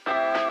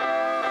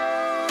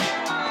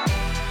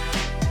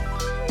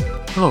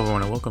Hello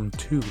everyone and welcome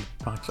to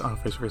Box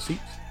Office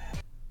Receipts.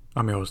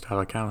 I'm your host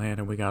Tyler Callahan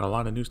and we got a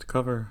lot of news to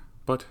cover,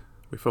 but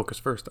we focus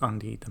first on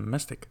the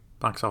domestic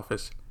box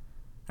office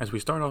as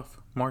we start off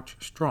March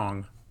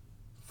strong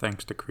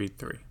thanks to Creed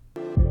 3.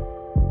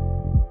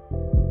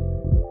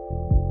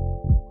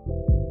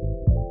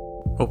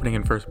 Opening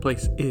in first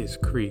place is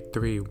Creed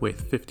 3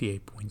 with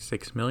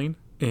 $58.6 million.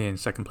 In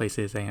second place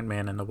is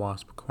Ant-Man and the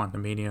Wasp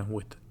Quantumania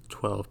with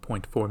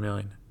 $12.4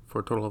 million for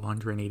a total of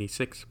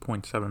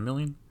 $186.7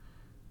 million.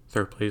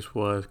 Third place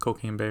was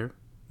Cocaine Bear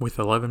with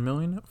 $11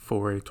 million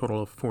for a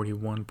total of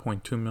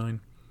 $41.2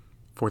 million.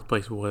 Fourth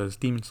place was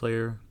Demon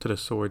Slayer to the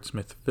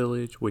Swordsmith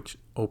Village, which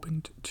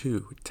opened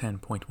to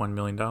 $10.1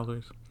 million.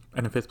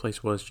 And in fifth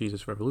place was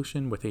Jesus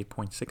Revolution with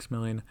 $8.6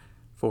 million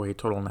for a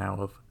total now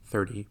of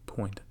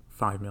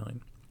 $30.5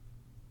 million.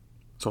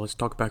 So let's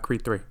talk about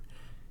Creed 3.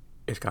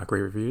 It's got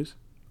great reviews,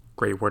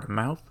 great word of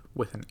mouth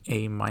with an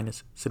A-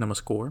 cinema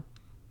score,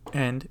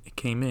 and it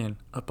came in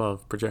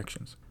above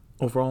projections.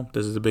 Overall,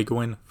 this is a big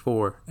win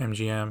for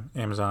MGM,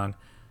 Amazon,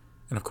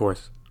 and of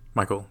course,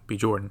 Michael B.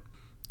 Jordan.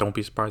 Don't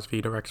be surprised if he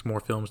directs more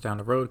films down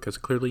the road, because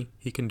clearly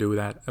he can do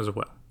that as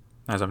well.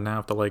 As of now,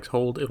 if the legs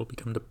hold, it'll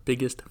become the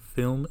biggest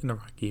film in the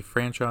Rocky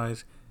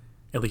franchise,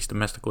 at least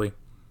domestically,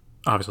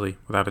 obviously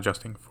without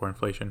adjusting for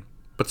inflation.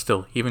 But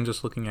still, even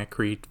just looking at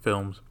Creed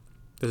films,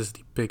 this is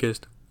the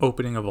biggest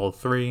opening of all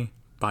three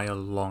by a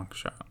long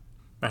shot.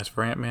 As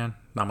for Ant-Man,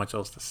 not much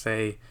else to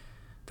say.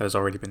 That has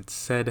already been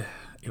said.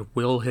 It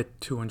will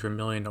hit $200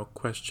 million, no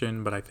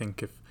question, but I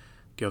think if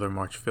the other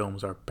March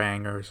films are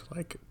bangers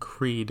like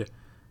Creed,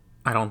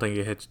 I don't think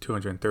it hits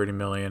 $230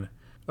 million,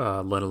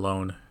 let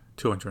alone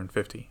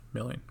 $250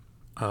 million.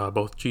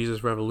 Both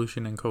Jesus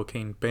Revolution and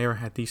Cocaine Bear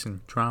had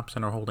decent drops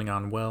and are holding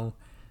on well.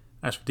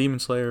 As for Demon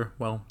Slayer,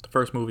 well, the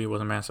first movie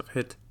was a massive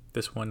hit.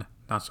 This one,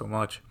 not so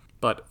much.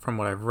 But from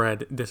what I've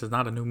read, this is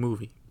not a new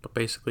movie, but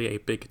basically a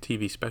big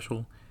TV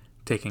special,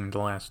 taking the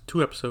last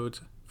two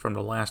episodes from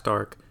the last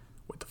arc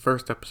with the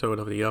first episode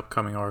of the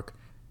upcoming arc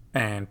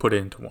and put it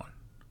into one.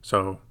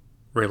 So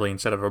really,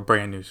 instead of a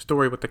brand new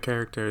story with the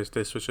characters,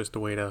 this was just a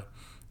way to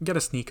get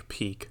a sneak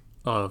peek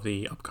of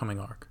the upcoming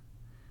arc.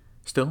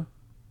 Still,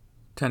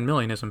 $10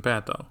 million isn't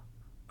bad though.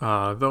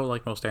 Though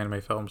like most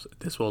anime films,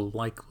 this will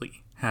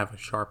likely have a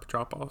sharp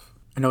drop off.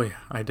 And oh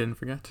yeah, I didn't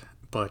forget,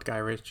 but Guy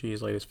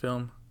Ritchie's latest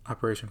film,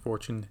 Operation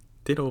Fortune,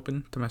 did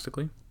open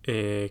domestically,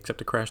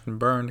 except it crashed and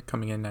burned,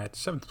 coming in at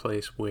 7th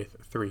place with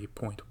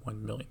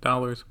 $3.1 million.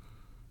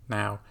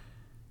 Now,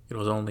 it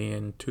was only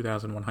in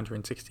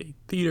 2,168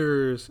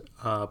 theaters,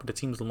 but it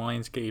seems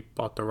Lionsgate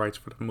bought the rights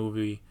for the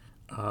movie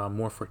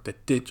more for the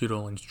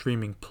digital and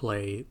streaming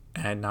play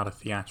and not a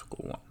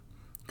theatrical one.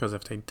 Because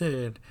if they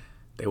did,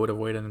 they would have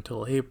waited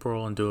until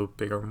April and do a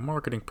bigger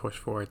marketing push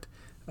for it.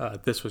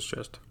 This was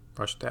just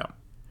rushed out.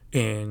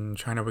 In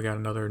China, we got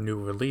another new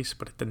release,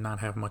 but it did not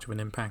have much of an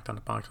impact on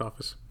the box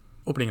office.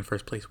 Opening in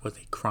first place was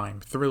a crime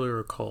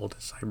thriller called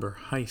Cyber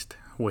Heist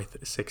with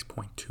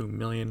 $6.2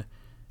 million.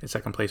 In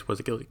second place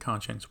was A Guilty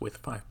Conscience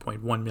with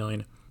 $5.1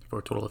 million for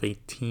a total of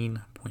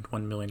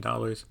 $18.1 million.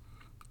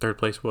 Third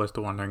place was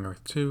The Wandering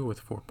Earth 2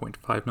 with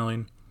 $4.5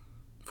 million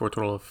for a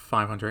total of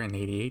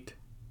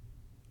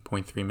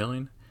 $588.3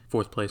 million.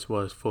 Fourth place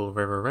was Full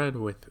River Red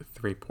with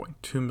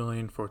 $3.2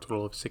 million for a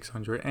total of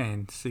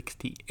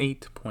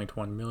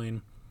 $668.1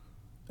 million.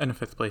 And in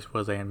fifth place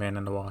was Ant-Man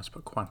and the Wasp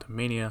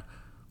Quantumania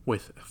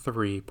with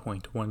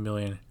 $3.1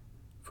 million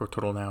for a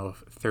total now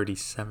of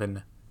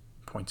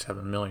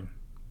 $37.7 million.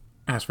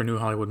 As for new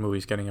Hollywood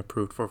movies getting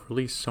approved for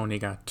release, Sony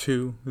got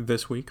two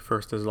this week.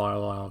 First is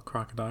Lyle Lyle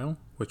Crocodile,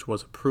 which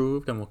was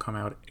approved and will come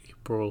out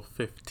April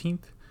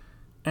 15th.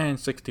 And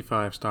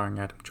 65 starring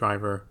Adam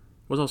Driver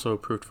was also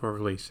approved for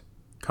release,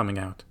 coming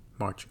out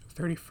March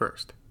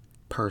 31st.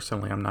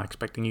 Personally, I'm not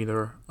expecting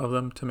either of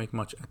them to make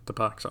much at the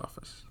box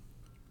office.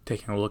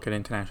 Taking a look at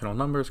international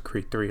numbers,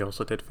 Creed 3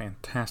 also did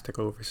fantastic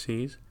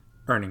overseas,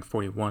 earning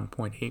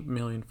 $41.8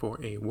 million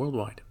for a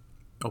worldwide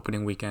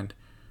opening weekend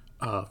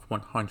of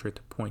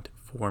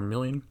 $100.4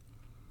 million.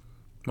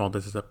 While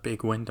this is a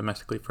big win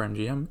domestically for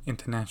MGM,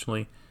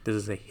 internationally, this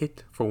is a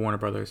hit for Warner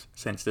Brothers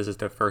since this is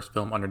their first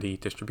film under the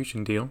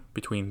distribution deal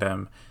between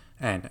them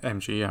and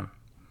MGM.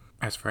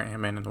 As for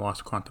Ant-Man and the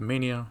Wasp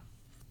Quantumania,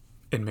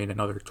 it made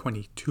another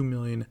 $22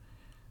 million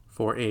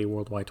for a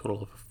worldwide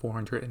total of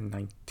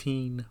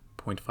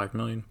 $419.5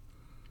 million.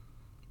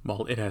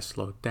 While it has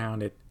slowed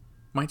down, it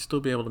might still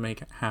be able to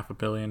make $500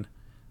 million,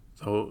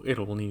 though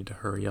it'll need to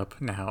hurry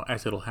up now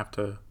as it'll have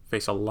to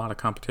face a lot of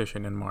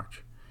competition in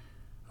March.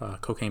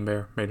 Cocaine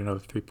Bear made another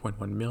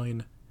 $3.1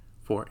 million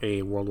for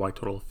a worldwide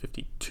total of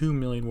 $52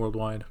 million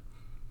worldwide.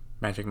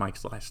 Magic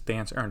Mike's Last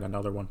Dance earned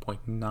another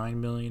 $1.9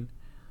 million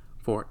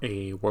for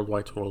a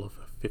worldwide total of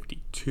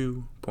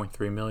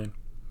 $52.3 million.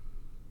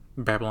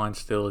 Babylon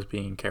still is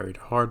being carried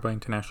hard by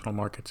international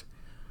markets,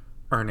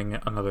 earning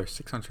another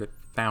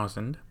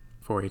 $600,000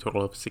 for a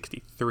total of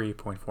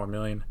 $63.4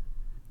 million.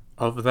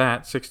 Of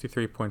that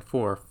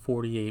 63.4,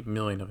 $48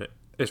 million of it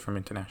is from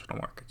international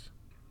markets.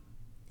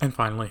 And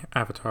finally,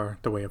 Avatar: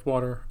 The Way of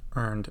Water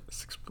earned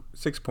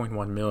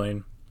 $6.1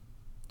 million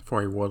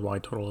for a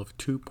worldwide total of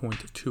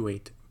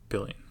 $2.28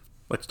 billion.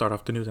 Let's start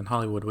off the news in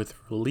Hollywood with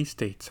release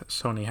dates.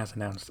 Sony has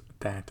announced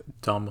that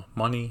Dumb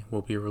Money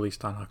will be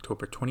released on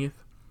October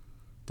 20th.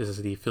 This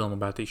is the film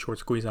about the short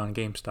squeeze on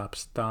GameStop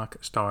stock,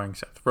 starring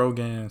Seth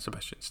Rogen,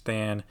 Sebastian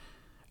Stan,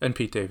 and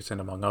Pete Davidson,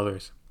 among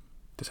others.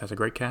 This has a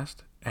great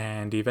cast,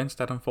 and the events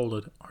that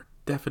unfolded are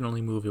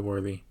definitely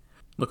movie-worthy.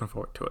 Looking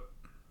forward to it.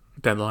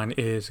 Deadline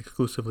is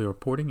exclusively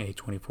reporting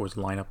A24's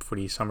lineup for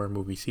the summer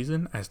movie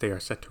season, as they are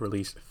set to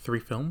release 3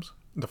 films.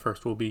 The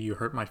first will be You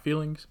Hurt My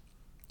Feelings,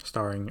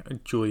 starring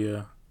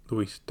Julia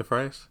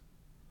Louis-Dreyfus,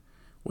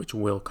 which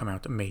will come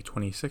out May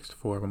 26th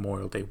for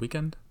Memorial Day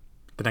weekend.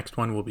 The next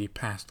one will be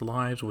Past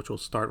Lives, which will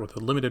start with a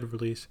limited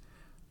release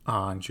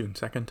on June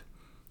 2nd.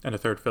 And the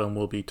third film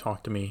will be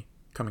Talk to Me,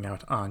 coming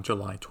out on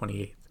July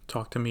 28th.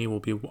 Talk to Me will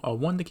be a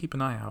one to keep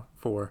an eye out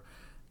for,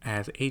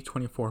 as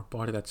A24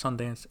 bought it at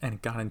Sundance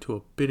and got into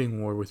a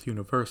bidding war with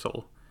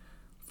Universal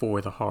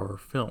for the horror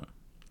film.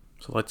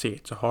 So let's see,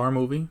 it's a horror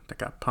movie that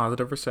got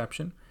positive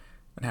reception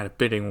and had a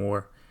bidding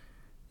war.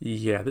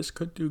 Yeah, this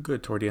could do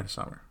good toward the end of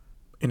summer.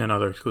 In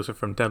another exclusive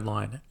from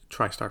Deadline,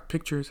 TriStar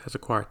Pictures has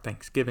acquired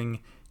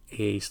Thanksgiving,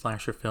 a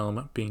slasher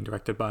film being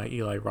directed by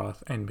Eli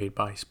Roth and made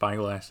by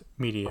Spyglass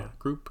Media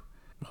Group.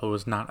 While it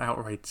was not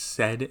outright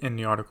said in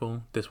the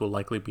article, this will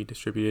likely be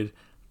distributed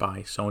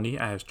by Sony,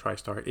 as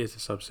TriStar is a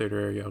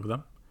subsidiary of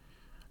them.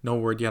 No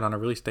word yet on a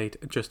release date,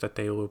 just that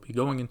they will be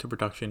going into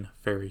production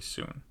very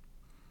soon.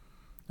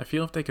 I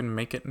feel if they can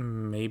make it,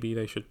 maybe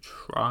they should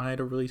try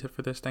to release it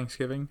for this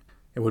Thanksgiving.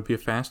 It would be a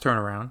fast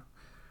turnaround,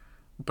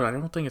 but I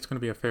don't think it's going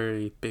to be a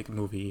very big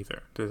movie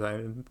either.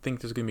 I think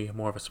this is going to be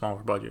more of a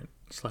smaller budget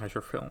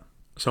slasher film.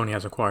 Sony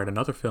has acquired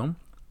another film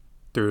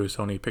through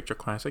Sony Picture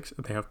Classics.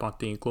 They have bought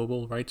the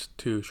global rights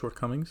to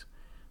Shortcomings,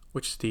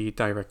 which is the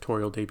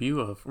directorial debut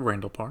of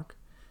Randall Park.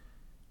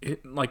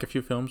 It, like a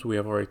few films we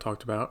have already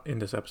talked about in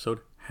this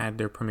episode, had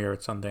their premiere at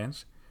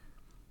Sundance,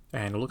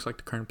 and it looks like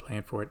the current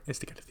plan for it is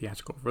to get a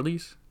theatrical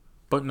release,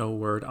 but no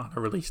word on a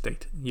release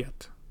date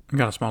yet. I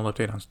got a small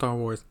update on Star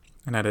Wars,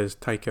 and that is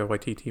Taika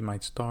Waititi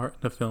might star in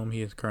the film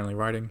he is currently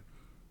writing.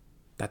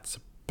 That's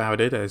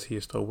about it, as he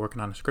is still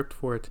working on a script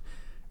for it.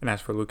 And as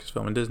for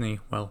Lucasfilm and Disney,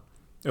 well,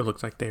 it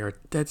looks like they are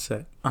dead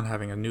set on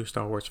having a new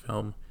Star Wars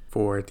film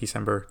for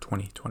December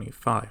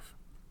 2025.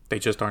 They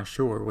just aren't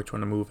sure which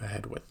one to move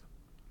ahead with.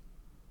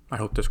 I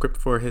hope the script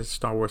for his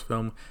Star Wars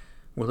film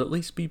will at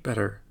least be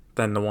better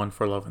than the one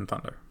for Love and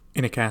Thunder.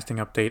 In a casting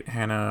update,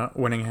 Hannah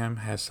Winningham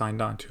has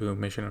signed on to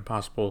Mission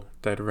Impossible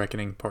Dead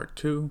Reckoning Part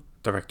 2.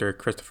 Director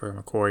Christopher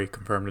McQuarrie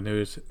confirmed the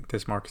news.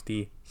 This marks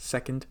the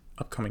second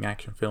upcoming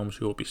action film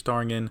she will be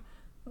starring in,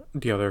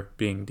 the other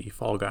being The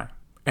Fall Guy.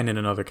 And in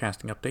another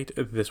casting update,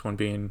 this one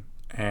being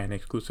an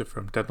exclusive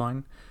from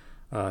Deadline,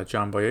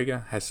 John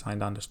Boyega has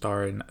signed on to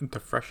star in The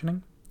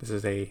Freshening. This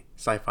is a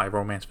sci-fi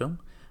romance film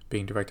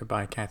being directed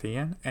by Cathy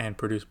Yan and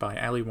produced by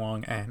Ali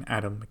Wong and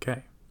Adam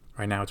McKay.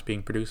 Right now it's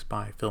being produced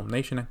by Film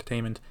Nation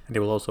Entertainment, and they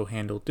will also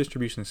handle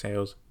distribution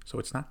sales, so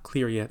it's not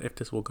clear yet if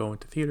this will go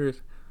into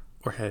theaters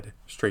or head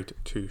straight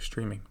to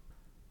streaming.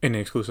 In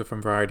an exclusive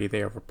from Variety,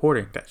 they are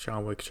reporting that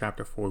John Wick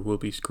Chapter 4 will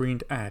be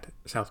screened at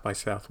South by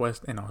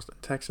Southwest in Austin,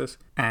 Texas,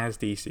 as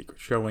the secret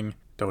showing,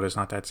 though it is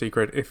not that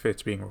secret if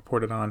it's being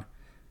reported on.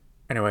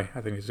 Anyway,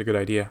 I think it's a good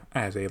idea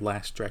as a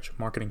last-stretch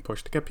marketing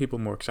push to get people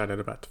more excited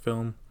about the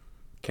film.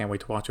 Can't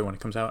wait to watch it when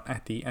it comes out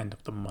at the end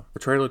of the month. For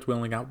trailers, we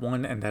only got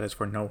one, and that is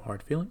for No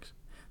Hard Feelings.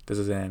 This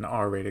is an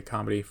R-rated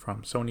comedy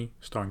from Sony,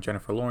 starring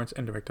Jennifer Lawrence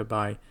and directed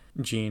by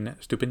Gene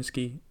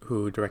Stupinski,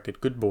 who directed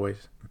Good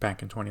Boys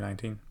back in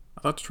 2019.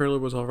 I thought the trailer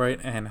was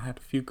alright and had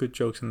a few good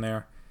jokes in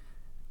there.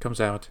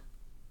 Comes out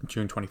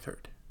June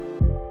 23rd.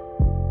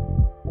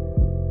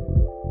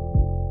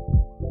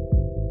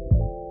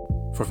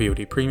 For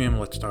VOD Premium,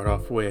 let's start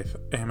off with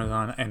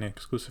Amazon and an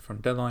exclusive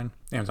from Deadline.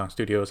 Amazon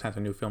Studios has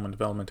a new film in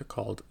development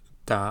called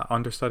The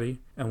Understudy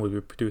and will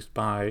be produced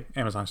by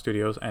Amazon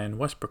Studios and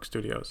Westbrook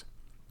Studios.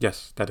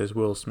 Yes, that is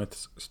Will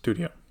Smith's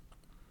studio.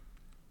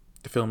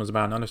 The film is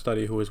about an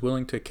understudy who is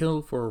willing to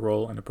kill for a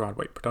role in a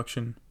Broadway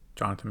production.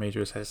 Jonathan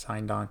Majors has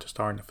signed on to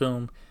star in the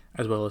film,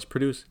 as well as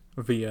produce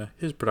via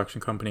his production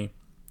company,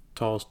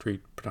 Tall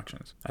Street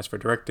Productions. As for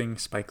directing,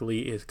 Spike Lee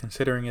is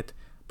considering it,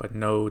 but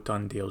no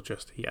done deal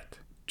just yet.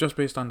 Just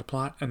based on the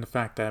plot and the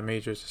fact that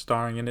Majors is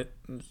starring in it,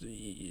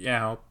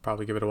 yeah, I'll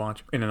probably give it a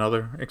watch. In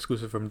another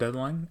exclusive from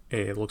Deadline,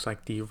 it looks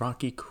like the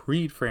Rocky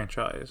Creed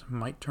franchise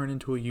might turn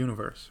into a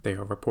universe. They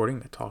are reporting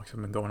that talks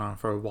have been going on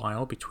for a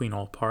while between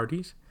all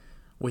parties,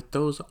 with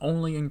those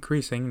only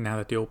increasing now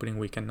that the opening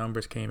weekend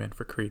numbers came in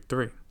for Creed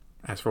 3.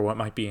 As for what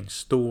might be in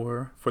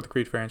store for the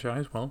Creed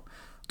franchise, well,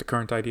 the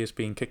current ideas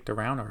being kicked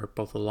around are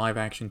both a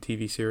live-action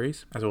TV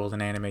series as well as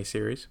an anime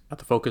series.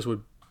 The focus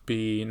would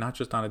be not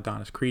just on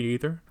Adonis Creed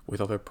either, with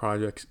other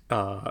projects,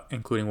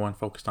 including one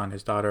focused on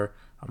his daughter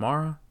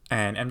Amara,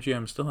 and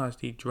MGM still has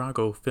the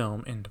Drago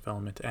film in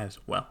development as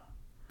well.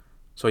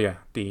 So yeah,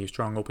 the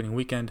strong opening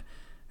weekend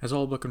has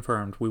all but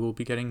confirmed we will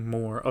be getting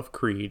more of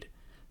Creed,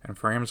 and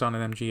for Amazon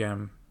and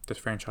MGM, this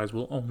franchise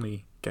will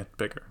only get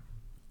bigger.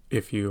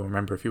 If you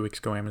remember a few weeks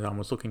ago, Amazon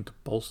was looking to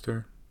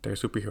bolster their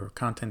superhero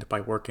content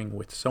by working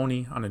with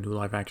Sony on a new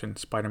live-action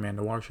Spider-Man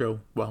noir show,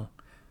 well,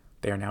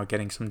 they are now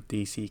getting some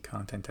DC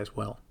content as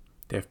well.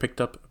 They have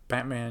picked up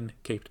Batman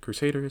Caped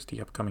Crusaders,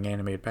 the upcoming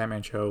animated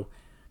Batman show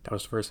that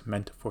was first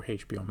meant for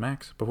HBO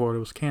Max before it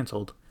was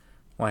cancelled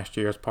last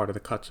year as part of the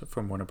cuts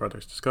from Warner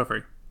Brothers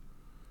Discovery.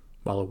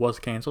 While it was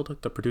cancelled,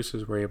 the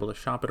producers were able to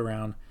shop it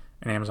around,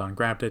 and Amazon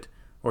grabbed it,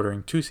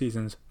 ordering 2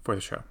 seasons for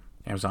the show.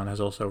 Amazon has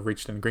also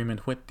reached an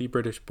agreement with the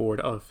British Board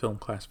of Film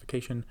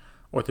Classification,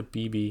 or the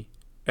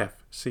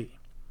BBFC.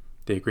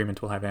 The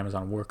agreement will have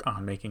Amazon work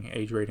on making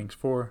age ratings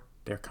for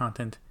their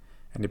content,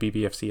 and the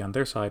BBFC on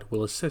their side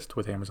will assist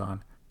with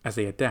Amazon as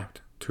they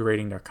adapt to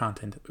rating their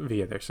content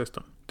via their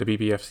system. The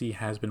BBFC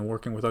has been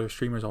working with other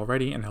streamers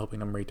already and helping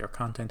them rate their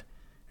content,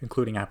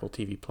 including Apple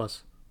TV+,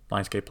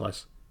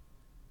 Lionsgate+,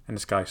 and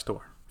the Sky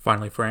Store.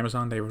 Finally, for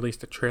Amazon, they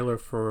released a trailer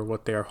for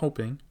what they are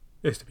hoping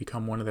is to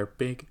become one of their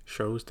big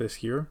shows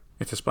this year.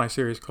 It's a spy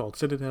series called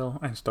Citadel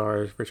and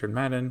stars Richard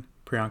Madden,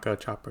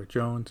 Priyanka Chopra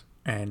Jones,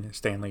 and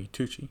Stanley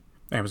Tucci.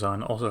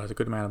 Amazon also has a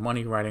good amount of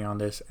money riding on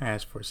this,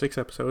 as for 6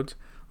 episodes,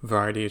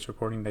 Variety is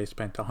reporting they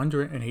spent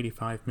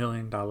 $185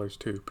 million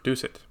to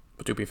produce it.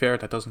 But to be fair,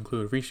 that does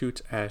include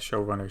reshoots as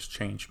showrunners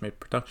change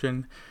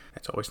mid-production.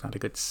 That's always not a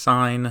good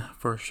sign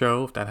for a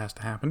show if that has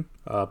to happen.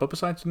 But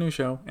besides the new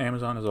show,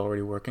 Amazon is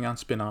already working on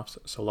spin-offs,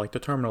 so like the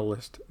Terminal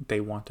List, they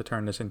want to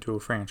turn this into a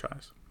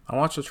franchise. I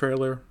watched the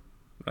trailer.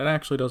 It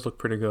actually does look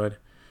pretty good,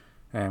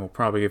 and we'll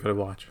probably give it a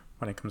watch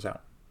when it comes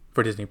out.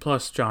 For Disney+,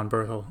 John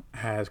Bernthal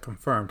has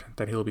confirmed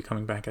that he'll be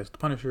coming back as the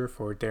Punisher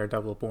for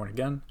Daredevil Born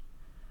Again.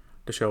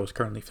 The show is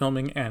currently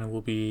filming and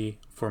will be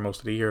for most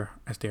of the year,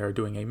 as they are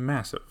doing a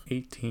massive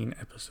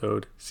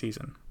 18-episode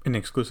season. An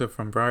exclusive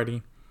from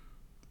Variety,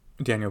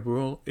 Daniel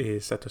Bruhl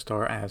is set to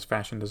star as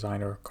fashion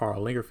designer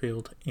Karl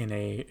Lagerfeld in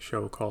a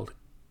show called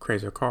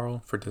Crazy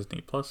Karl for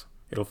Disney+.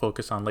 It'll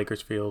focus on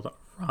Lagerfeld's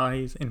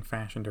rise in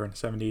fashion during the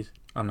 70s.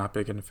 I'm not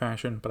big into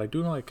fashion, but I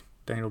do like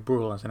Daniel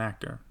Bruhl as an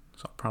actor,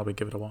 so I'll probably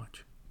give it a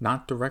watch.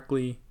 Not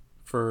directly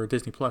for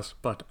Disney+,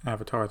 but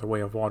Avatar: The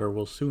Way of Water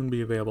will soon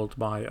be available to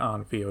buy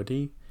on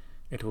VOD.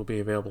 It will be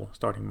available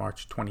starting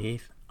March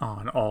 28th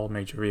on all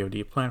major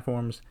VOD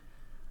platforms.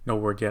 No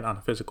word yet on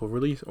a physical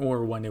release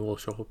or when it will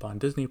show up on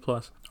Disney+,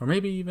 or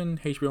maybe even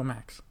HBO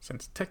Max,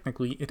 since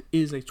technically it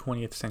is a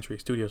 20th Century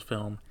Studios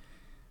film.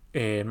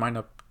 It might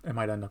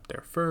end up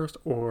there first,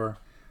 or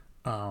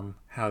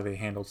how they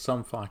handled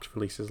some Fox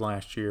releases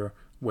last year,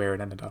 where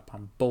it ended up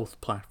on both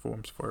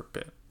platforms for a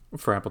bit.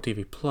 For Apple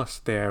TV Plus,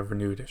 they have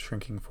renewed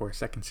Shrinking for a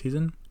 2nd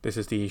season. This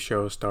is the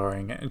show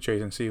starring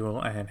Jason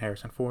Segel and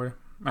Harrison Ford.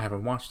 I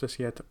haven't watched this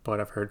yet, but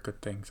I've heard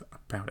good things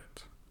about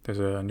it. There's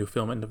a new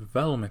film in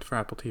development for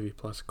Apple TV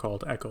Plus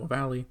called Echo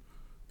Valley.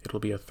 It'll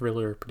be a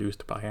thriller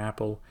produced by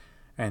Apple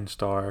and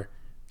star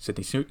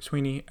Sydney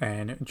Sweeney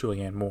and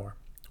Julianne Moore,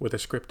 with a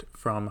script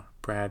from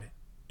Brad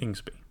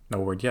Ingsby. No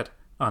word yet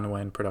on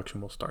when production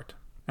will start.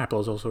 Apple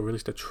has also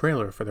released a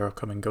trailer for their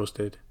upcoming film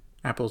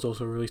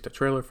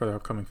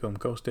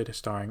Ghosted,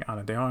 starring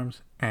Ana de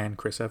Armas and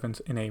Chris Evans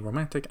in a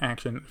romantic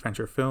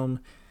action-adventure film.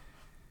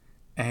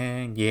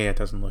 And yeah, it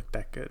doesn't look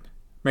that good.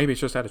 Maybe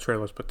it's just how the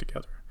trailer was put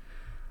together.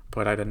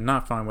 But I did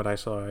not find what I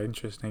saw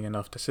interesting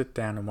enough to sit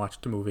down and watch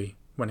the movie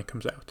when it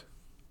comes out.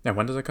 And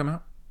when does it come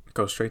out? It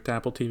goes straight to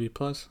Apple TV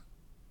Plus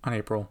on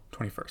April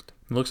 21st.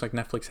 It looks like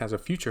Netflix has a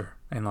future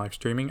in live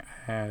streaming,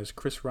 as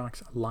Chris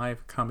Rock's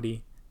live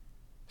comedy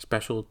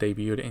special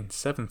debuted in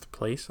 7th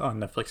place on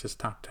Netflix's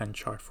top 10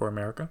 chart for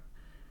America.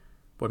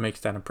 What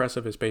makes that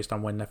impressive is based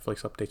on when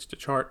Netflix updates the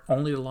chart,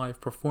 only the live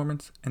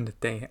performance and the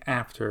day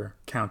after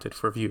counted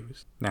for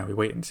views. Now we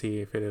wait and see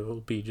if it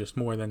will be just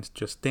more than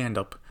just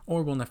stand-up,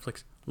 or will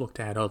Netflix look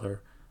to add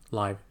other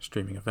live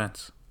streaming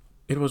events.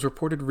 It was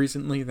reported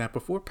recently that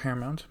before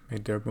Paramount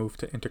made their move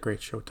to integrate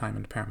Showtime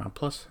into Paramount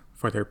Plus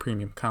for their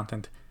premium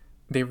content,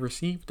 they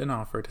received an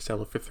offer to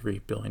sell it for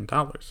 $3 billion.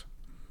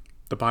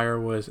 The buyer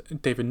was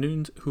David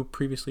Nunes, who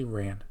previously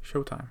ran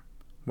Showtime.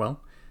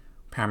 Well,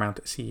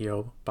 Paramount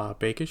CEO Bob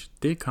Bakish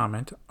did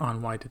comment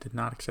on why they did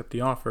not accept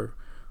the offer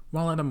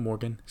while at a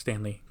Morgan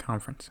Stanley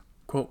conference.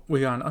 Quote,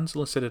 "We got an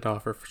unsolicited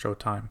offer for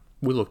Showtime.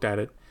 We looked at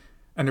it,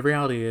 and the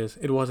reality is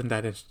it wasn't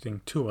that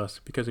interesting to us,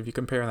 because if you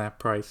compare that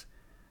price,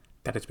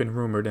 that it's been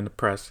rumored in the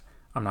press,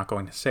 I'm not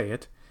going to say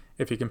it,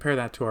 if you compare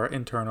that to our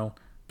internal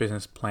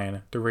business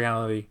plan, the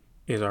reality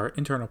is our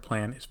internal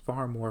plan is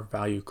far more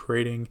value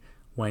creating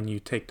when you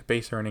take the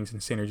base earnings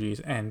and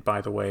synergies, and by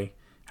the way,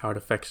 how it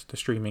affects the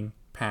streaming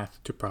path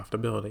to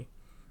profitability.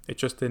 It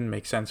just didn't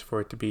make sense for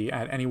it to be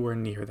at anywhere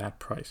near that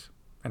price."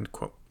 End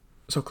quote.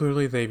 So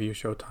clearly they view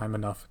Showtime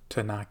enough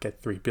to not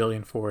get $3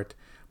 billion for it,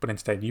 but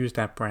instead use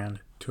that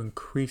brand to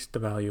increase the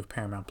value of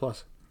Paramount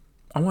Plus.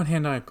 On one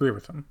hand, I agree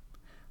with them,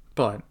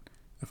 but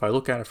if I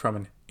look at it from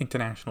an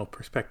international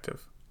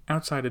perspective,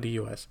 outside of the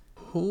US,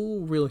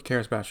 who really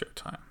cares about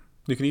Showtime?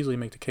 You could easily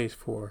make the case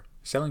for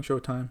selling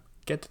Showtime,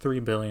 get to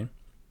 $3 billion,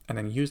 and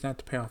then use that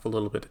to pay off a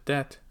little bit of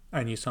debt,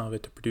 and use some of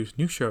it to produce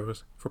new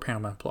shows for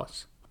Paramount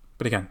Plus.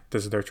 But again,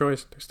 this is their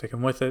choice. They're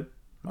sticking with it.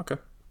 Okay.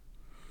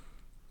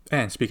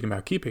 And speaking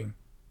about keeping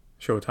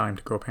Showtime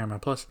to grow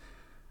Paramount Plus,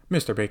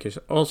 Mr. Baker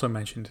also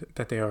mentioned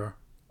that they are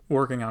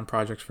working on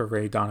projects for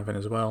Ray Donovan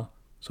as well.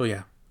 So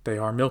yeah, they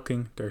are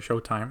milking their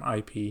Showtime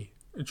IP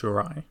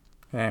dry.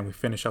 And we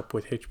finish up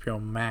with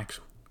HBO Max,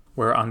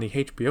 where on the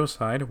HBO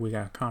side, we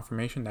got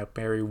confirmation that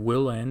Barry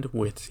will end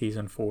with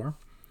Season 4.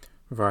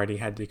 Variety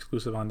had the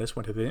exclusive on this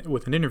with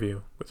an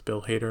interview with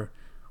Bill Hader,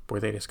 where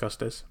they discussed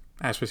this.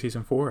 As for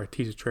Season 4, a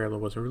teaser trailer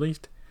was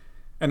released,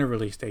 and a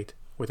release date,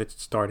 with it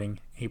starting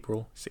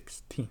April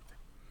 16th.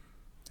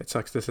 It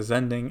sucks this is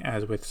ending,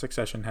 as with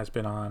Succession has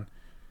been on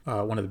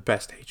one of the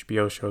best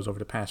HBO shows over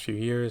the past few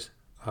years,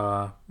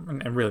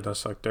 and it really does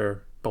suck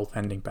they're both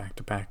ending back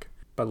to back.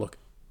 But look,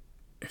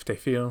 if they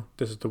feel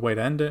this is the way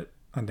to end it,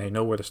 and they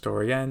know where the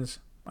story ends,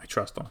 I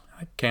trust them.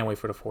 I can't wait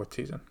for the 4th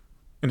season.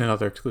 In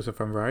another exclusive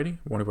from Variety,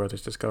 Warner Bros.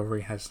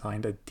 Discovery has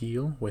signed a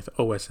deal with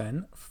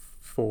OSN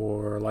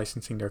for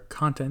licensing their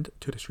content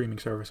to the streaming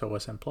service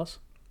OSN Plus.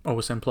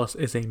 OSN Plus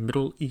is a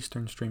Middle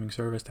Eastern streaming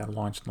service that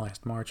launched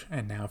last March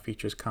and now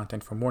features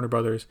content from Warner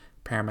Bros.,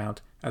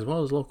 Paramount, as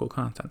well as local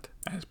content.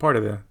 As part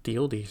of the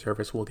deal, the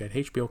service will get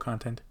HBO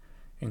content,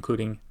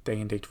 including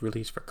day and date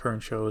release for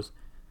current shows,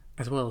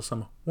 as well as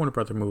some Warner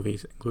Bros.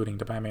 Movies, including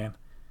The Batman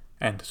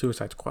and The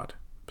Suicide Squad.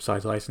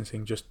 Besides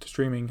licensing just to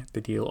streaming, the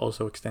deal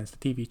also extends to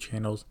TV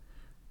channels,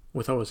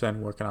 with OSN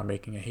working on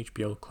making a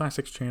HBO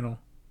Classics channel,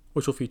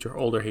 which will feature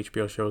older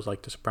HBO shows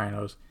like The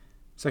Sopranos,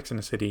 Sex and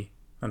the City,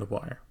 and The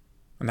Wire.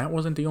 And that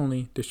wasn't the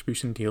only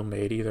distribution deal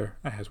made either,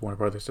 as Warner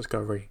Bros.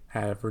 Discovery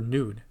have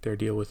renewed their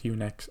deal with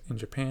Unext in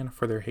Japan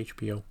for their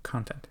HBO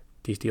content.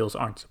 These deals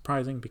aren't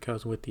surprising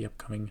because with the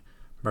upcoming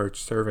merged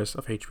service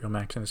of HBO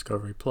Max and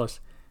Discovery Plus,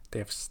 they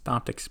have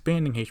stopped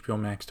expanding HBO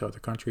Max to other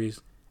countries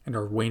and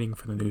are waiting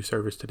for the new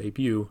service to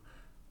debut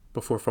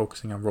before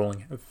focusing on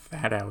rolling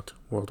that out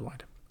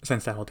worldwide.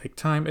 Since that will take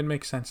time, it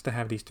makes sense to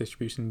have these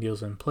distribution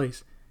deals in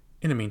place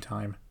in the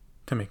meantime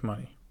to make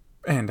money.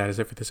 And that is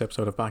it for this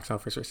episode of Box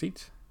Office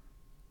Receipts.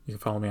 You can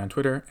follow me on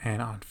Twitter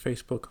and on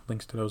Facebook.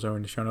 Links to those are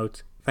in the show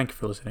notes. Thank you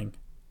for listening,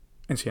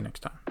 and see you next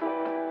time.